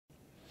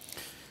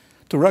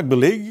To Rugby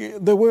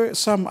League, there were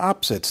some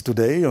upsets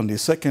today on the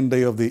second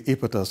day of the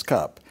Ipatas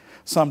Cup.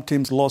 Some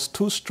teams lost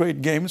 2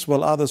 straight games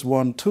while others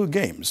won 2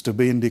 games to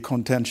be in the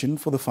contention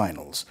for the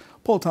finals.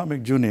 Paul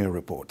Tarmick Jr.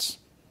 reports.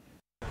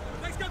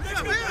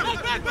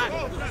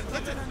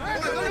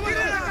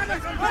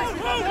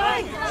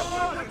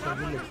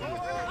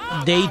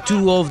 Day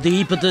 2 of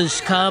the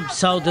Ipatas Cup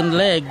Southern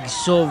Leg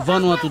saw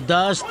Vanuatu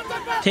Dust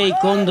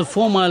take on the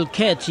 4-mile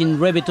Cats in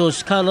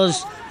Rabbitohs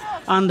colours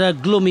under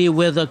gloomy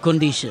weather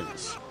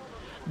conditions.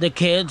 The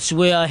Cats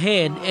were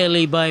ahead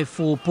early by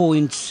 4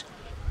 points.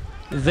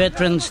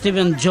 Veteran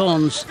Stephen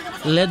Jones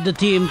led the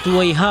team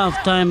to a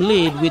half-time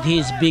lead with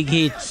his big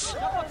hits.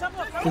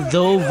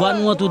 Though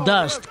Vanuatu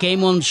Dust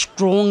came on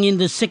strong in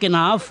the second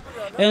half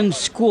and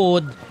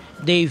scored,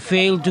 they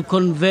failed to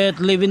convert,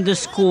 leaving the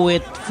score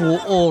at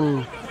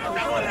 4-all.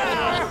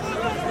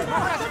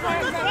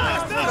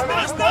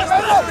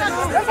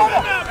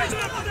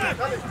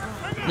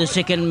 The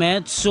second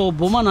match saw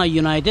Bomana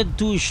United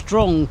too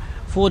strong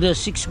for the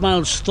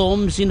 6-mile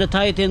Storms in the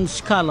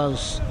Titans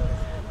colours.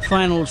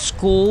 Final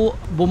score,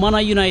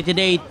 Bomana United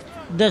 8,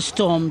 the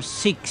Storms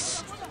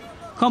 6.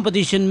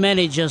 Competition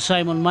manager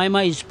Simon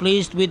Maima is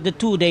pleased with the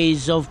 2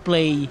 days of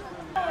play.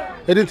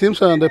 18 teams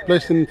they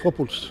placed in 4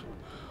 pools.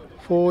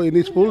 4 in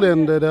each pool,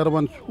 and the other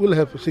one will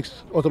have 6,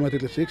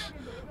 automatically 6.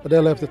 But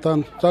they'll have the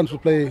chance to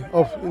play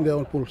off in their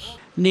own pools.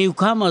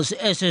 Newcomers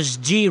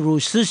SSG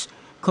Roosters,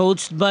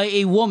 coached by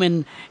a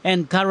woman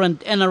and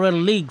current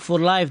NRL League for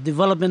Life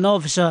Development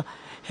Officer,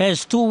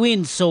 has 2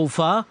 wins so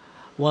far,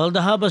 while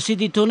the Harbour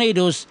City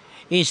Tornadoes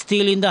is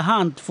still in the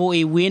hunt for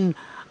a win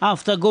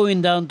after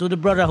going down to the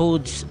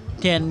Brotherhoods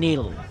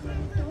 10-0.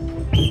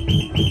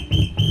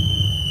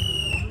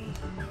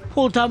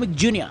 Paul Tarmick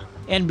Jr.,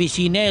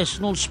 NBC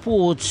National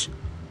Sports,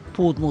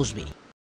 Port Moresby.